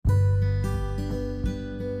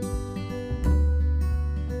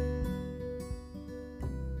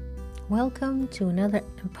Welcome to another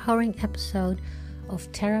empowering episode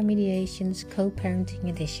of Terra Mediation's Co-Parenting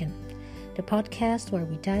Edition, the podcast where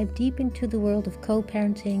we dive deep into the world of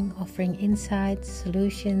co-parenting, offering insights,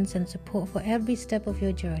 solutions, and support for every step of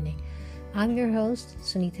your journey. I'm your host,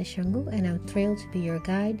 Sunita Shangu, and I'm thrilled to be your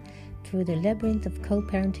guide through the labyrinth of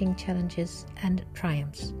co-parenting challenges and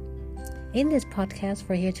triumphs. In this podcast,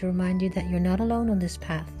 we're here to remind you that you're not alone on this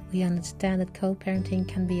path. We understand that co-parenting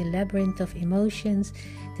can be a labyrinth of emotions,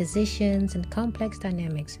 decisions, and complex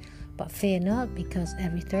dynamics. But fear not, because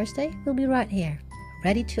every Thursday we'll be right here,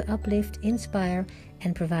 ready to uplift, inspire,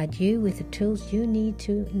 and provide you with the tools you need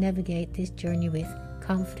to navigate this journey with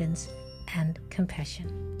confidence and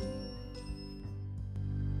compassion.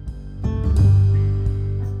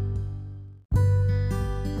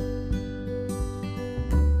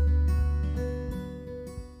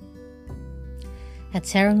 At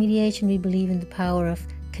Terra Mediation, we believe in the power of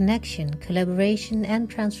connection, collaboration, and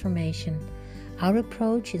transformation. Our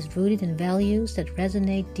approach is rooted in values that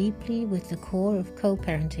resonate deeply with the core of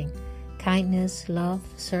co-parenting: kindness, love,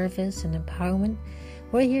 service, and empowerment.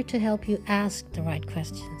 We're here to help you ask the right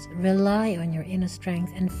questions, rely on your inner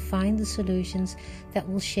strength, and find the solutions that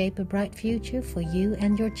will shape a bright future for you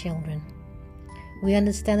and your children. We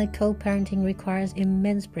understand that co-parenting requires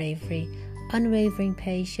immense bravery, unwavering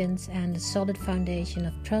patience, and a solid foundation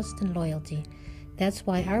of trust and loyalty. That's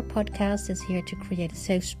why our podcast is here to create a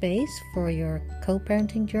safe space for your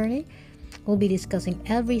co-parenting journey. We'll be discussing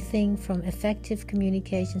everything from effective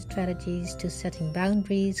communication strategies to setting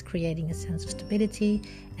boundaries, creating a sense of stability,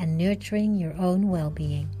 and nurturing your own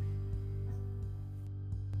well-being.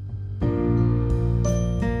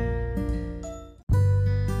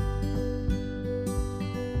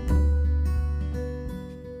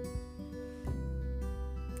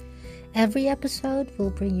 Every episode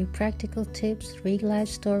will bring you practical tips, real-life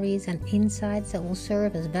stories, and insights that will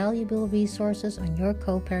serve as valuable resources on your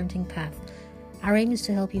co-parenting path. Our aim is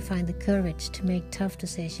to help you find the courage to make tough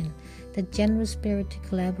decisions, the generous spirit to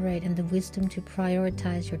collaborate, and the wisdom to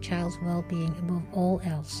prioritize your child's well-being above all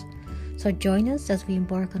else. So join us as we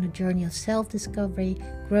embark on a journey of self-discovery,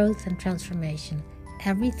 growth, and transformation.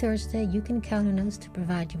 Every Thursday, you can count on us to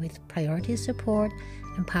provide you with priority support,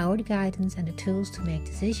 empowered guidance, and the tools to make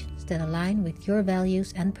decisions that align with your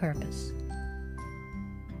values and purpose.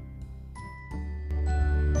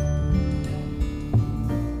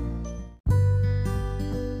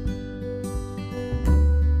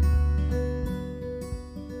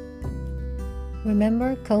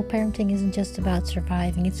 Remember, co-parenting isn't just about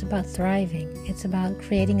surviving, it's about thriving. It's about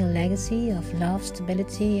creating a legacy of love,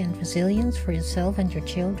 stability, and resilience for yourself and your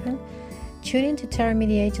children. Tune in to Terra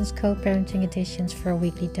Mediation's co-parenting editions for a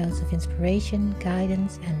weekly dose of inspiration,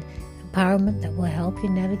 guidance, and empowerment that will help you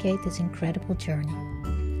navigate this incredible journey.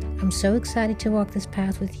 I'm so excited to walk this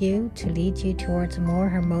path with you, to lead you towards a more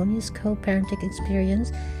harmonious co-parenting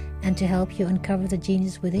experience, and to help you uncover the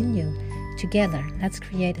genius within you. Together, let's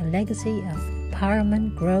create a legacy of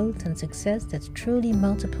empowerment, growth, and success that's truly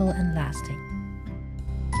multiple and lasting.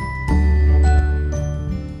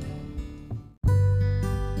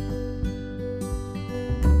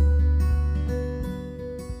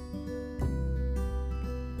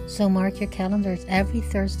 So mark your calendars every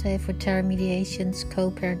Thursday for Terra Mediation's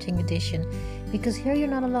Co-Parenting Edition, because here you're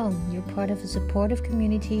not alone. You're part of a supportive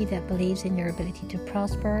community that believes in your ability to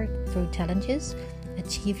prosper through challenges,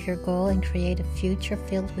 achieve your goal, and create a future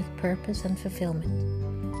filled with purpose and fulfillment.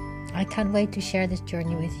 I can't wait to share this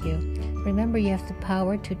journey with you. Remember, you have the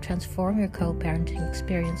power to transform your co-parenting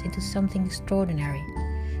experience into something extraordinary.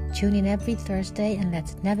 Tune in every Thursday and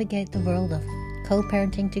let's navigate the world of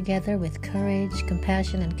co-parenting together with courage,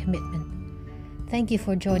 compassion, and commitment. Thank you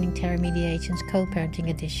for joining Terra Mediation's Co-Parenting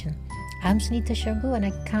Edition. I'm Sunita Shangu, and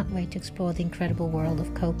I can't wait to explore the incredible world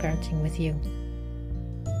of co-parenting with you.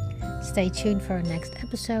 Stay tuned for our next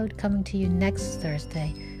episode, coming to you next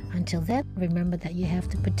Thursday. Until then, remember that you have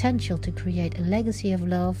the potential to create a legacy of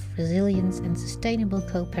love, resilience, and sustainable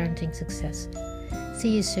co-parenting success. See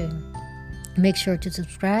you soon. Make sure to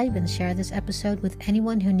subscribe and share this episode with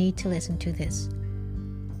anyone who needs to listen to this.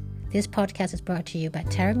 This podcast is brought to you by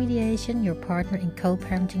Terra Mediation, your partner in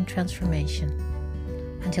co-parenting transformation.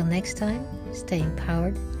 Until next time, stay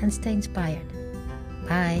empowered and stay inspired.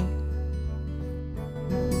 Bye.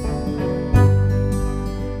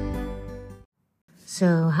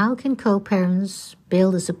 So, how can co-parents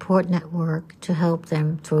build a support network to help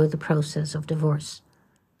them through the process of divorce?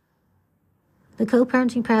 The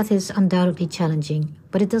co-parenting path is undoubtedly challenging,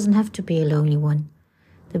 but it doesn't have to be a lonely one.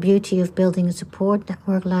 The beauty of building a support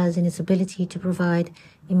network lies in its ability to provide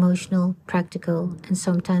emotional, practical, and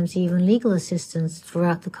sometimes even legal assistance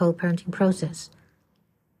throughout the co-parenting process.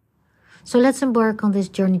 So let's embark on this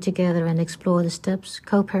journey together and explore the steps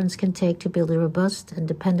co-parents can take to build a robust and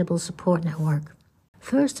dependable support network.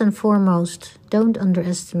 First and foremost, don't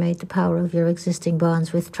underestimate the power of your existing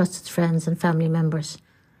bonds with trusted friends and family members.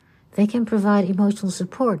 They can provide emotional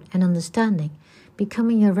support and understanding,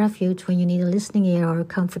 becoming your refuge when you need a listening ear or a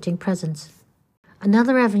comforting presence.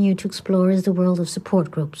 Another avenue to explore is the world of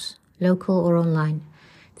support groups, local or online.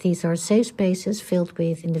 These are safe spaces filled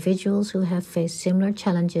with individuals who have faced similar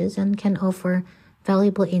challenges and can offer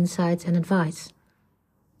valuable insights and advice.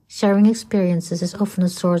 Sharing experiences is often a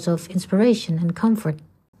source of inspiration and comfort.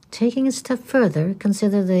 Taking a step further,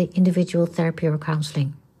 consider the individual therapy or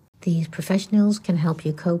counseling. These professionals can help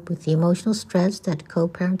you cope with the emotional stress that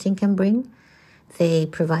co-parenting can bring. They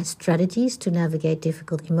provide strategies to navigate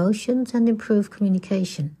difficult emotions and improve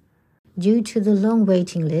communication. Due to the long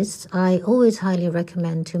waiting lists, I always highly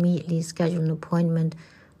recommend to immediately schedule an appointment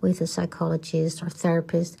with a psychologist or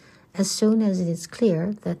therapist as soon as it is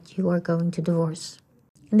clear that you are going to divorce.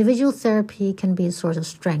 Individual therapy can be a source of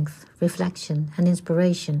strength, reflection, and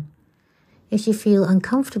inspiration. If you feel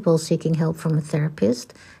uncomfortable seeking help from a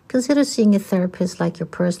therapist, consider seeing a therapist like your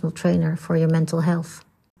personal trainer for your mental health.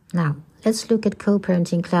 Now, let's look at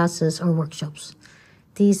co-parenting classes or workshops.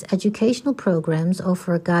 These educational programs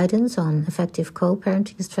offer guidance on effective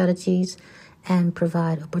co-parenting strategies and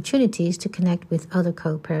provide opportunities to connect with other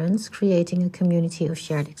co-parents, creating a community of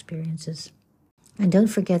shared experiences. And don't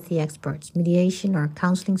forget the experts. Mediation or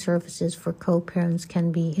counseling services for co-parents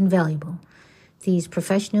can be invaluable. These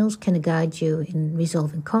professionals can guide you in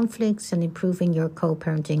resolving conflicts and improving your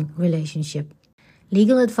co-parenting relationship.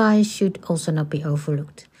 Legal advice should also not be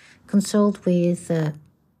overlooked. Consult with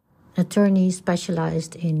attorneys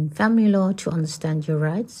specialized in family law to understand your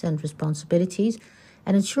rights and responsibilities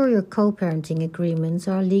and ensure your co-parenting agreements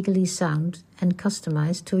are legally sound and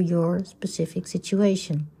customized to your specific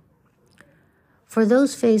situation. For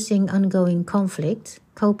those facing ongoing conflict,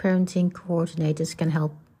 co-parenting coordinators can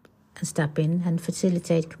help and step in and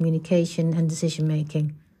facilitate communication and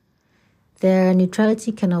decision-making. Their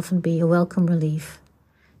neutrality can often be a welcome relief.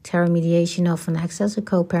 Terra Mediation often acts as a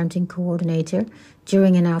co-parenting coordinator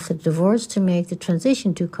during and after divorce to make the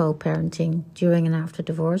transition to co-parenting during and after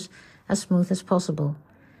divorce as smooth as possible.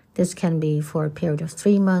 This can be for a period of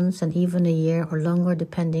 3 months and even a year or longer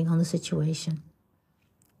depending on the situation.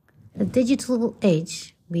 The digital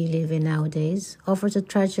age we live in nowadays offers a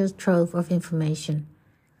treasure trove of information.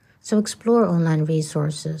 So explore online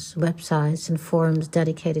resources, websites, and forums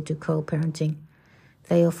dedicated to co-parenting.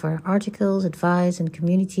 They offer articles, advice, and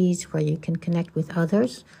communities where you can connect with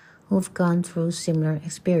others who have gone through similar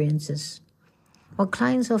experiences. What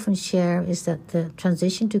clients often share is that the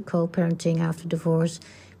transition to co-parenting after divorce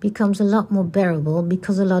becomes a lot more bearable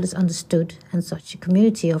because a lot is understood, and such a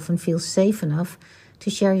community often feels safe enough to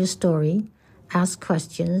share your story, ask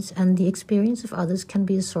questions, and the experience of others can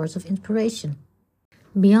be a source of inspiration.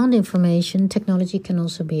 Beyond information, technology can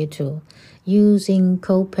also be a tool. Using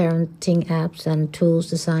co-parenting apps and tools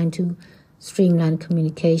designed to streamline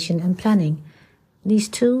communication and planning. These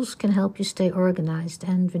tools can help you stay organized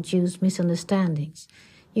and reduce misunderstandings.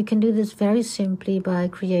 You can do this very simply by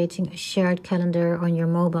creating a shared calendar on your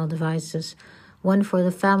mobile devices, one for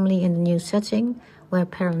the family in the new setting, where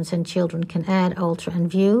parents and children can add, alter,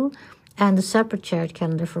 and view, and a separate shared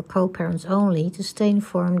calendar for co-parents only to stay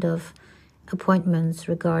informed of appointments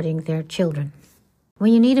regarding their children.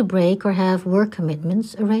 When you need a break or have work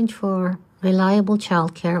commitments, arrange for reliable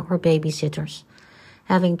childcare or babysitters.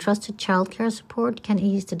 Having trusted childcare support can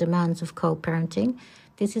ease the demands of co-parenting.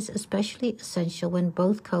 This is especially essential when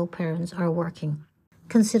both co-parents are working.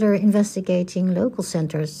 Consider investigating local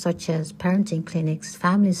centers such as parenting clinics,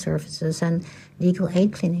 family services, and legal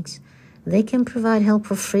aid clinics. They can provide help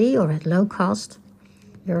for free or at low cost.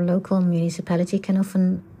 Your local municipality can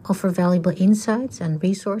often offer valuable insights and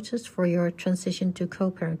resources for your transition to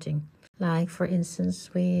co-parenting, like, for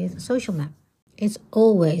instance, with Social Map. It's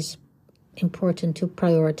always important to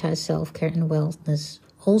prioritize self-care and wellness,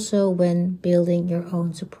 also when building your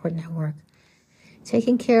own support network.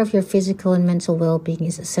 Taking care of your physical and mental well-being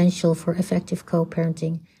is essential for effective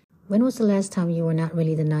co-parenting. When was the last time you were not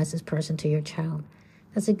really the nicest person to your child?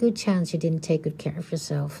 There's a good chance you didn't take good care of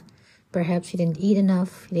yourself. Perhaps you didn't eat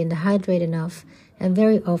enough, you didn't hydrate enough, and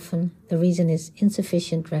very often the reason is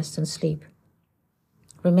insufficient rest and sleep.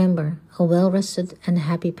 Remember, a well-rested and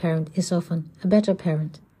happy parent is often a better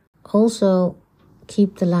parent. Also,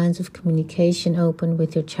 keep the lines of communication open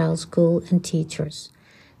with your child's school and teachers.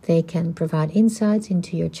 They can provide insights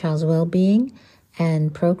into your child's well-being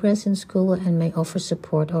and progress in school and may offer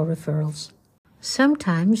support or referrals.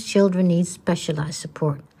 Sometimes children need specialized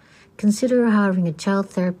support. Consider hiring a child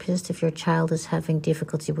therapist if your child is having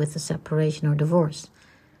difficulty with a separation or divorce.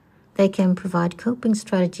 They can provide coping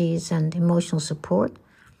strategies and emotional support.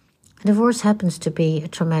 A divorce happens to be a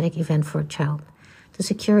traumatic event for a child. The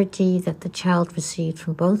security that the child received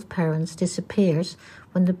from both parents disappears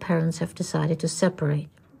when the parents have decided to separate.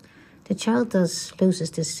 The child thus loses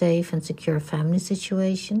this safe and secure family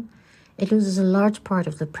situation. It loses a large part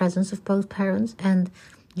of the presence of both parents, and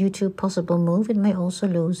due to a possible move, it may also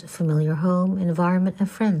lose a familiar home, environment, and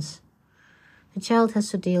friends. The child has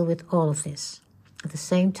to deal with all of this. At the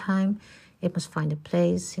same time, it must find a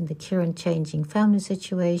place in the current changing family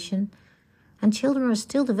situation, and children are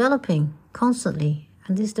still developing constantly,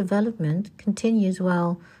 and this development continues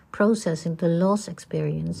while processing the loss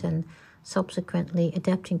experience and subsequently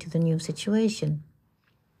adapting to the new situation.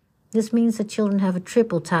 This means that children have a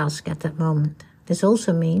triple task at that moment. This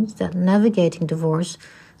also means that navigating divorce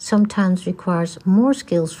sometimes requires more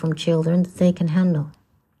skills from children that they can handle.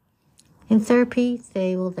 In therapy,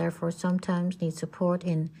 they will therefore sometimes need support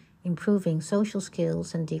in improving social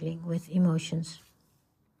skills and dealing with emotions.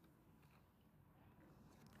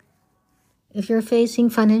 If you're facing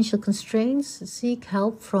financial constraints, seek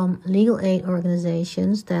help from legal aid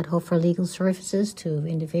organizations that offer legal services to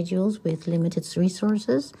individuals with limited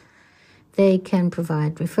resources. They can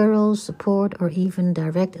provide referrals, support, or even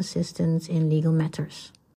direct assistance in legal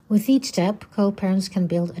matters. With each step, co-parents can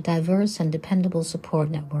build a diverse and dependable support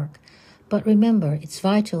network. But remember, it's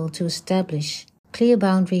vital to establish clear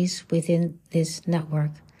boundaries within this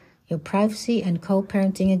network. Your privacy and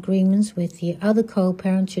co-parenting agreements with the other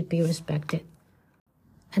co-parent should be respected.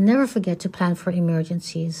 And never forget to plan for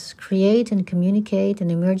emergencies. Create and communicate an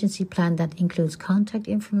emergency plan that includes contact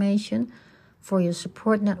information for your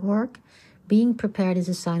support network. Being prepared is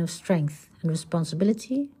a sign of strength and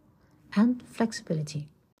responsibility and flexibility.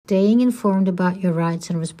 Staying informed about your rights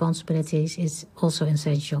and responsibilities is also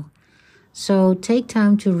essential. So take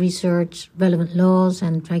time to research relevant laws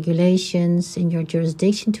and regulations in your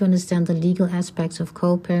jurisdiction to understand the legal aspects of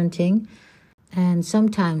co-parenting. And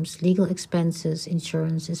sometimes legal expenses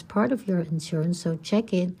insurance is part of your insurance, so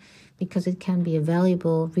check it because it can be a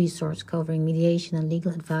valuable resource covering mediation and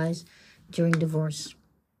legal advice during divorce.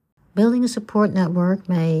 Building a support network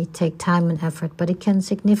may take time and effort, but it can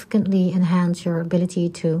significantly enhance your ability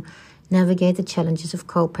to navigate the challenges of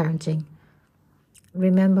co-parenting.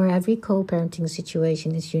 Remember, every co-parenting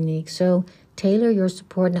situation is unique, so tailor your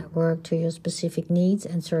support network to your specific needs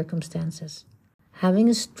and circumstances. Having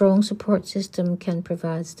a strong support system can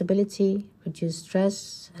provide stability, reduce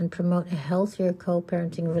stress, and promote a healthier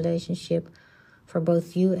co-parenting relationship for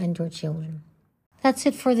both you and your children. That's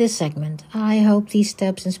it for this segment. I hope these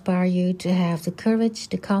steps inspire you to have the courage,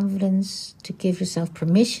 the confidence to give yourself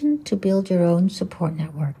permission to build your own support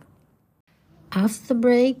network. After the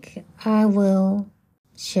break, I will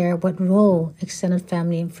share what role extended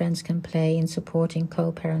family and friends can play in supporting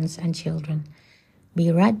co-parents and children.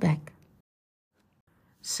 Be right back.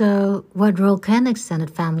 So, what role can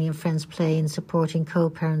extended family and friends play in supporting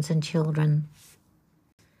co-parents and children?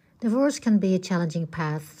 Divorce can be a challenging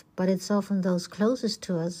path, but it's often those closest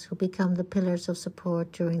to us who become the pillars of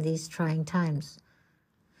support during these trying times.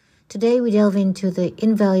 Today we delve into the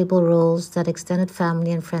invaluable roles that extended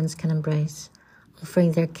family and friends can embrace,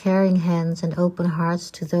 offering their caring hands and open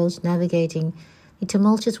hearts to those navigating the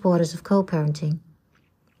tumultuous waters of co-parenting.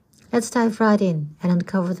 Let's dive right in and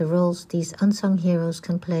uncover the roles these unsung heroes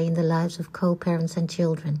can play in the lives of co-parents and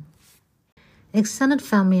children. Extended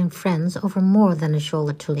family and friends offer more than a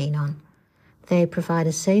shoulder to lean on. They provide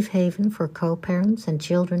a safe haven for co-parents and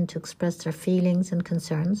children to express their feelings and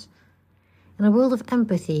concerns. In a world of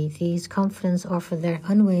empathy, these confidants offer their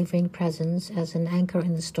unwavering presence as an anchor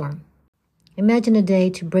in the storm. Imagine a day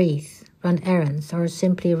to breathe, run errands, or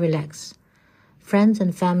simply relax. Friends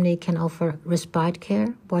and family can offer respite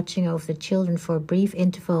care, watching over the children for brief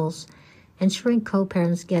intervals, ensuring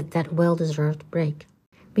co-parents get that well-deserved break.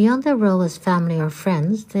 Beyond their role as family or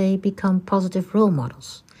friends, they become positive role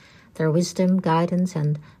models. Their wisdom, guidance,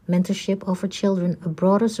 and mentorship offer children a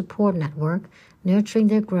broader support network, nurturing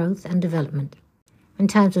their growth and development. In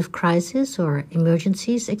times of crisis or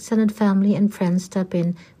emergencies, extended family and friends step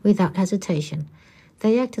in without hesitation.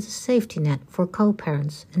 They act as a safety net for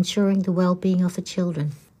co-parents, ensuring the well-being of the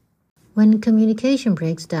children. When communication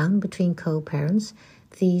breaks down between co-parents,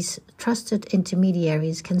 these trusted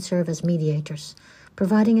intermediaries can serve as mediators,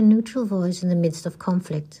 providing a neutral voice in the midst of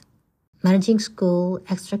conflict. Managing school,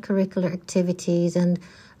 extracurricular activities, and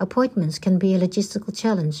appointments can be a logistical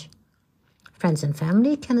challenge. Friends and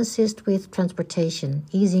family can assist with transportation,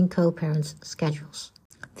 easing co-parents' schedules.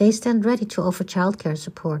 They stand ready to offer childcare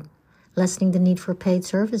support, lessening the need for paid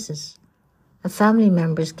services. A family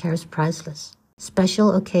member's care is priceless.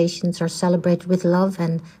 Special occasions are celebrated with love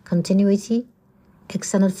and continuity.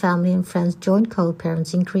 Extended family and friends join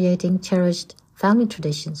co-parents in creating cherished family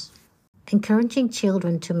traditions. Encouraging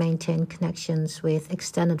children to maintain connections with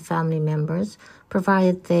extended family members,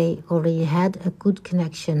 provided they already had a good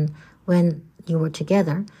connection when you were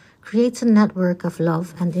together, creates a network of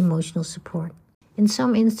love and emotional support. In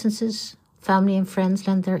some instances, family and friends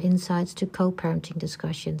lend their insights to co-parenting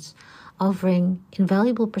discussions, offering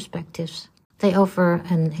invaluable perspectives. They offer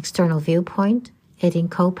an external viewpoint, aiding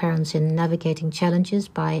co-parents in navigating challenges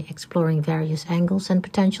by exploring various angles and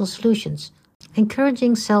potential solutions.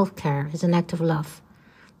 Encouraging self-care is an act of love.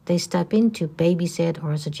 They step in to babysit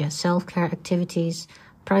or suggest self-care activities,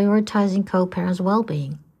 prioritizing co-parents'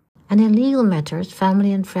 well-being. And in legal matters,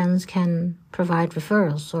 family and friends can provide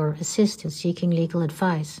referrals or assist in seeking legal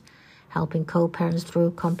advice, helping co-parents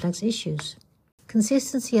through complex issues.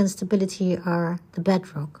 Consistency and stability are the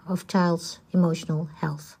bedrock of child's emotional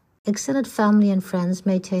health. Extended family and friends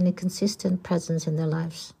maintain a consistent presence in their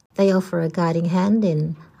lives. They offer a guiding hand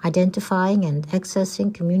in identifying and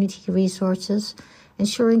accessing community resources,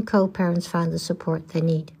 ensuring co-parents find the support they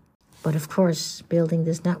need. But of course, building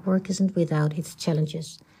this network isn't without its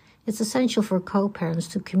challenges. It's essential for co-parents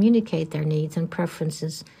to communicate their needs and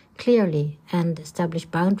preferences clearly and establish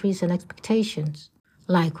boundaries and expectations.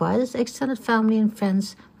 Likewise, extended family and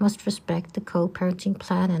friends must respect the co-parenting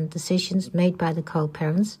plan and decisions made by the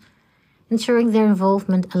co-parents, ensuring their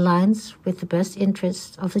involvement aligns with the best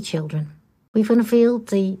interests of the children. We've unveiled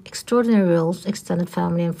the extraordinary roles extended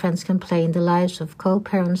family and friends can play in the lives of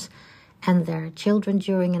co-parents and their children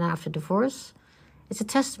during and after divorce. It's a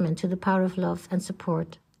testament to the power of love and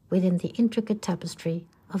support within the intricate tapestry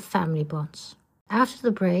of family bonds. After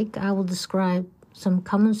the break, I will describe some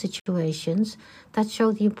common situations that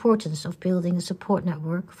show the importance of building a support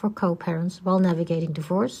network for co-parents while navigating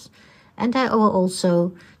divorce, and I will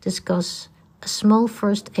also discuss a small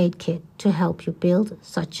first aid kit to help you build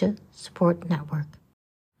such a support network.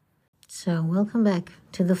 So, welcome back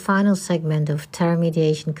to the final segment of Terra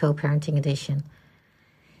Mediation Co-Parenting Edition.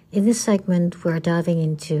 In this segment, we're diving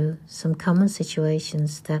into some common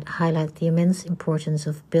situations that highlight the immense importance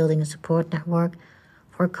of building a support network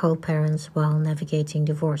for co-parents while navigating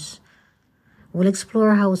divorce. We'll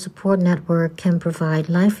explore how a support network can provide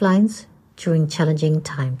lifelines during challenging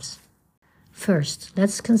times. First,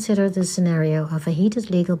 let's consider the scenario of a heated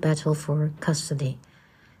legal battle for custody.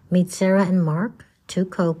 Meet Sarah and Mark, two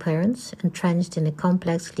co-parents entrenched in a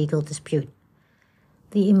complex legal dispute.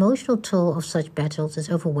 The emotional toll of such battles is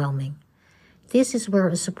overwhelming. This is where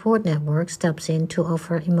a support network steps in to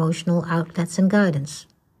offer emotional outlets and guidance.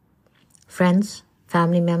 Friends,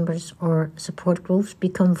 family members, or support groups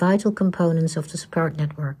become vital components of the support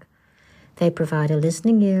network. They provide a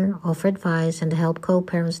listening ear, offer advice, and help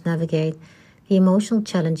co-parents navigate the emotional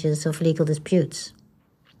challenges of legal disputes.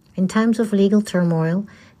 In times of legal turmoil,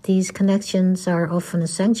 these connections are often a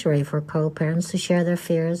sanctuary for co-parents to share their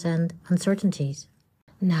fears and uncertainties.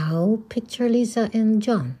 Now, picture Lisa and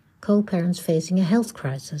John, co-parents facing a health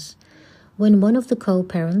crisis. When one of the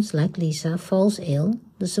co-parents, like Lisa, falls ill,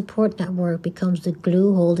 the support network becomes the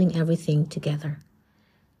glue holding everything together.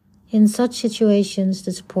 In such situations,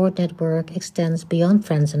 the support network extends beyond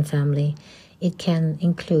friends and family. It can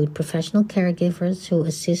include professional caregivers who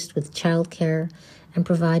assist with childcare and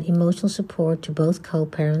provide emotional support to both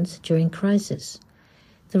co-parents during crisis.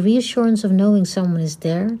 The reassurance of knowing someone is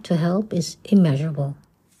there to help is immeasurable.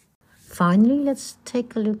 Finally, let's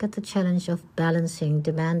take a look at the challenge of balancing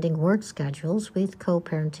demanding work schedules with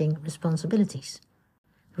co-parenting responsibilities.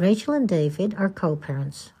 Rachel and David are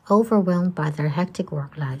co-parents, overwhelmed by their hectic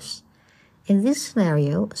work lives. In this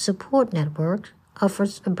scenario, a support network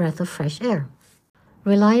offers a breath of fresh air.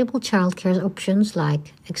 Reliable childcare options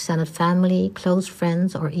like extended family, close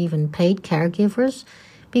friends, or even paid caregivers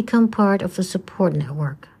become part of the support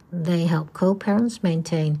network. They help co-parents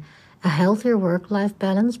maintain a healthier work-life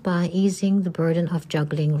balance by easing the burden of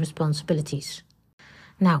juggling responsibilities.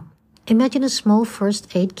 Now, imagine a small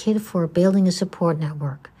first aid kit for building a support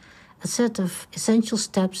network, a set of essential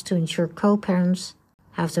steps to ensure co-parents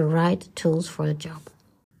have the right tools for the job.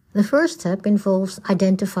 The first step involves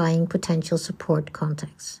identifying potential support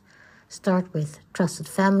contacts. Start with trusted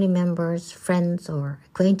family members, friends, or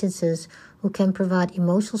acquaintances who can provide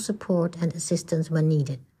emotional support and assistance when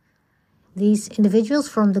needed. These individuals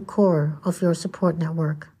form the core of your support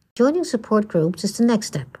network. Joining support groups is the next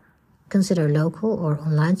step. Consider local or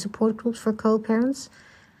online support groups for co-parents.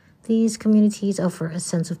 These communities offer a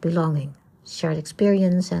sense of belonging, shared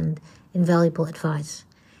experience, and invaluable advice.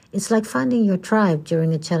 It's like finding your tribe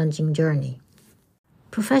during a challenging journey.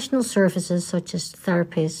 Professional services such as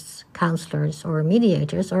therapists, counselors, or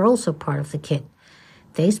mediators are also part of the kit.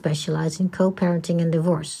 They specialize in co-parenting and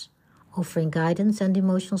divorce, offering guidance and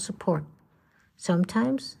emotional support.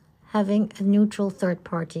 Sometimes, having a neutral third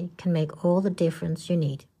party can make all the difference you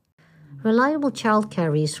need. Reliable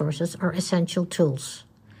childcare resources are essential tools.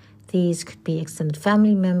 These could be extended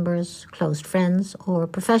family members, close friends, or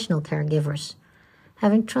professional caregivers.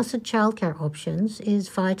 Having trusted childcare options is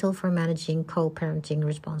vital for managing co-parenting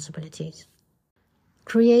responsibilities.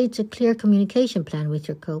 Create a clear communication plan with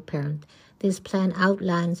your co-parent. This plan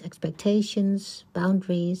outlines expectations,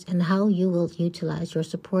 boundaries, and how you will utilize your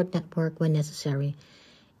support network when necessary.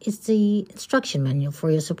 It's the instruction manual for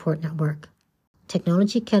your support network.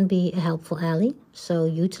 Technology can be a helpful ally, so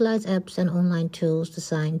utilize apps and online tools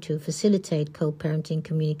designed to facilitate co-parenting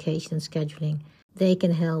communication and scheduling. They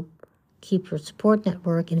can help keep your support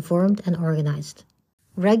network informed and organized.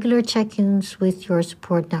 Regular check-ins with your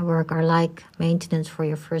support network are like maintenance for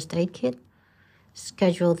your first aid kit.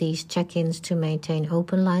 Schedule these check-ins to maintain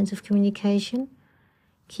open lines of communication.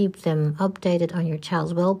 Keep them updated on your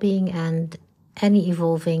child's well-being and any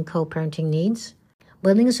evolving co-parenting needs.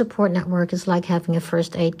 Building a support network is like having a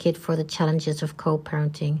first aid kit for the challenges of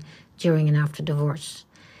co-parenting during and after divorce.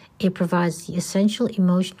 It provides the essential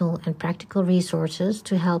emotional and practical resources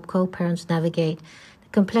to help co-parents navigate the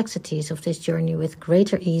complexities of this journey with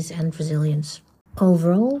greater ease and resilience.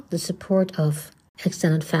 Overall, the support of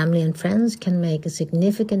extended family and friends can make a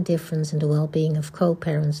significant difference in the well-being of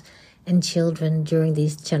co-parents and children during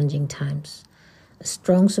these challenging times. A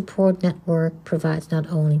strong support network provides not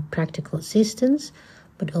only practical assistance,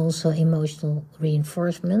 but also emotional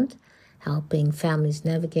reinforcement, helping families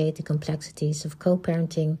navigate the complexities of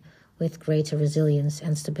co-parenting with greater resilience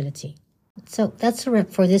and stability. So that's a wrap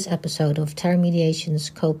for this episode of Terra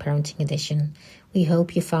Mediation's Co-Parenting Edition. We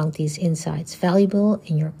hope you found these insights valuable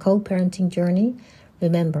in your co-parenting journey.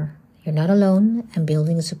 Remember, you're not alone, and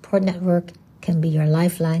building a support network can be your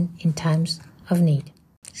lifeline in times of need.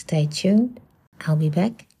 Stay tuned. I'll be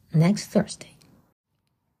back next Thursday.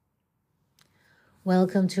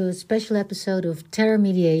 Welcome to a special episode of Terra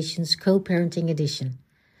Mediation's Co-Parenting Edition,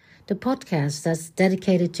 the podcast that's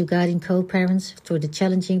dedicated to guiding co-parents through the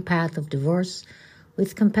challenging path of divorce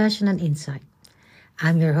with compassion and insight.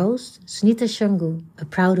 I'm your host, Sunita Shangu, a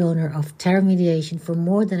proud owner of Terra Mediation for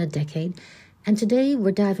more than a decade, and today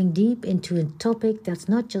we're diving deep into a topic that's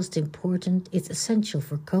not just important, it's essential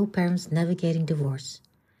for co-parents navigating divorce.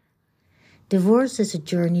 Divorce is a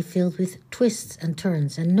journey filled with twists and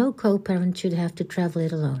turns, and no co-parent should have to travel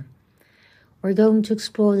it alone. We're going to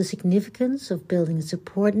explore the significance of building a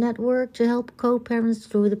support network to help co-parents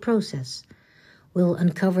through the process. We'll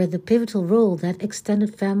uncover the pivotal role that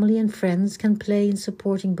extended family and friends can play in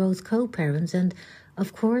supporting both co-parents and,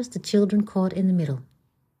 of course, the children caught in the middle.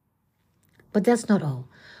 But that's not all.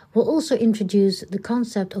 We'll also introduce the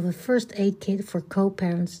concept of a first aid kit for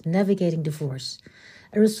co-parents navigating divorce,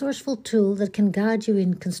 a resourceful tool that can guide you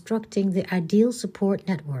in constructing the ideal support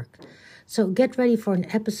network. So get ready for an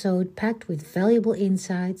episode packed with valuable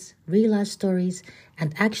insights, real-life stories,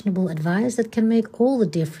 and actionable advice that can make all the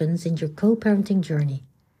difference in your co-parenting journey.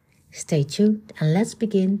 Stay tuned and let's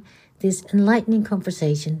begin this enlightening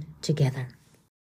conversation together.